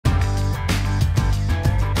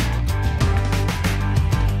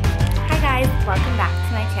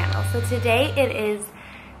So today it is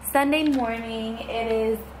Sunday morning. It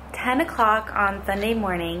is 10 o'clock on Sunday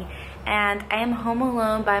morning and I am home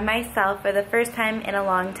alone by myself for the first time in a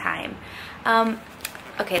long time.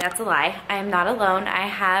 Okay, that's a lie. I am not alone. I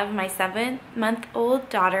have my 7-month-old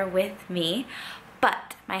daughter with me,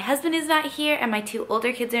 but my husband is not here and my 2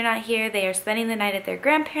 older kids are not here. They are spending the night at their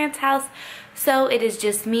grandparents' house, so it is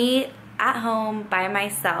just me at home by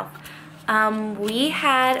myself. We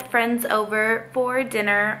had friends over for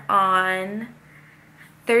dinner on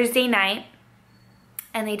Thursday night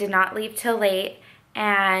and they did not leave till late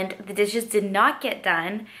and the dishes did not get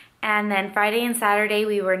done, and then Friday and Saturday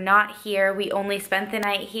we were not here. We only spent the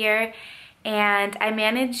night here and I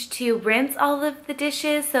managed to rinse all of the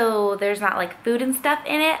dishes so there's not like food and stuff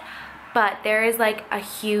in it, but there is like a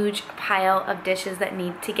huge pile of dishes that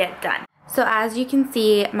need to get done. So as you can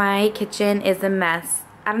see, my kitchen is a mess.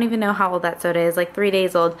 I don't even know how old that soda is, like 3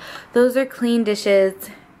 days old. Those are clean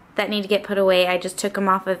dishes that need to get put away. I just took them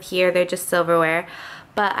off of here. They're just silverware.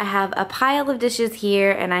 But I have a pile of dishes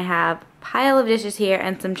here and I have a pile of dishes here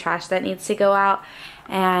and some trash that needs to go out.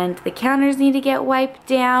 And the counters need to get wiped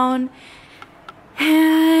down.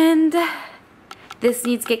 And this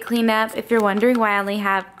needs to get cleaned up. If you're wondering why I only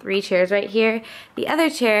have 3 chairs right here, the other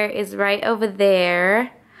chair is right over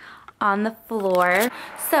there on the floor.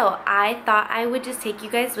 So I thought I would just take you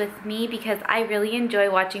guys with me because I really enjoy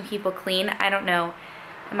watching people clean. I don't know,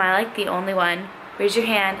 am I like the only one? Raise your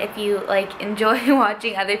hand if you like enjoy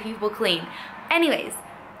watching other people clean. Anyways,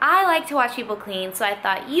 I like to watch people clean, so I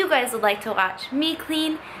thought you guys would like to watch me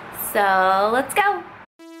clean. So let's go.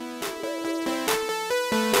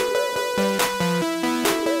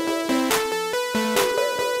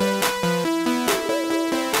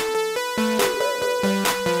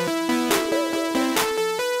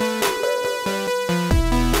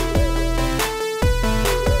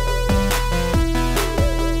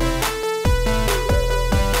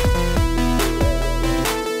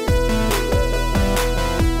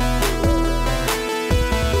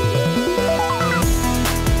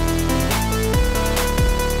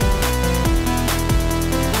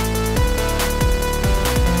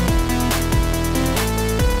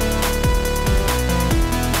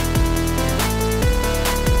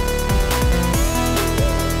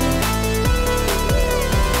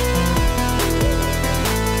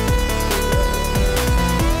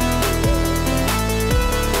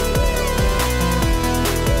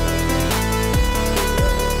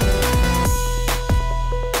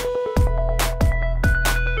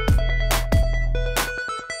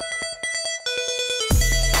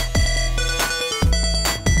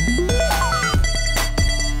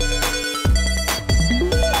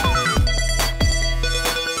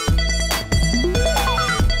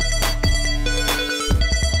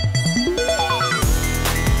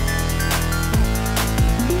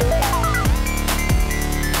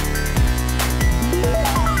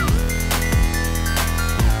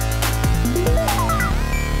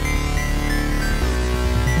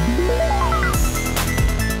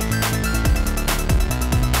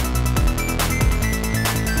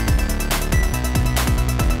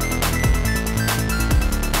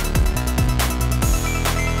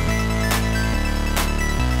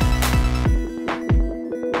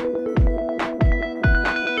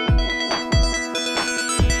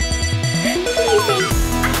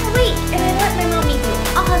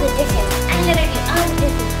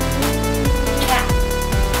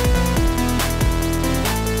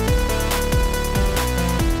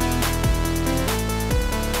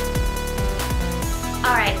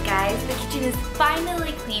 Alright guys, the kitchen is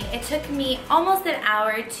finally clean. It took me almost an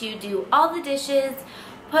hour to do all the dishes,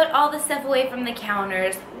 put all the stuff away from the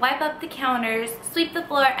counters, wipe up the counters, sweep the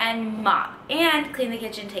floor, and mop, and clean the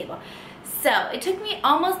kitchen table. So it took me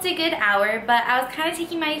almost a good hour, but I was kind of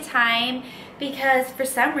taking my time because for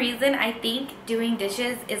some reason I think doing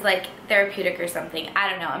dishes is like therapeutic or something. I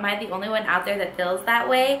don't know. Am I the only one out there that feels that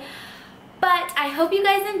way? But I hope you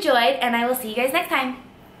guys enjoyed and I will see you guys next time.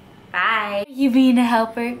 Bye. Are you being a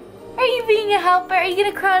helper? Are you being a helper? Are you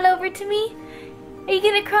gonna crawl over to me? Are you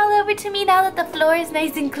gonna crawl over to me now that the floor is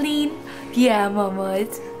nice and clean? Yeah, Mama.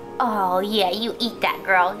 Oh yeah, you eat that,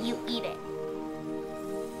 girl. You eat it.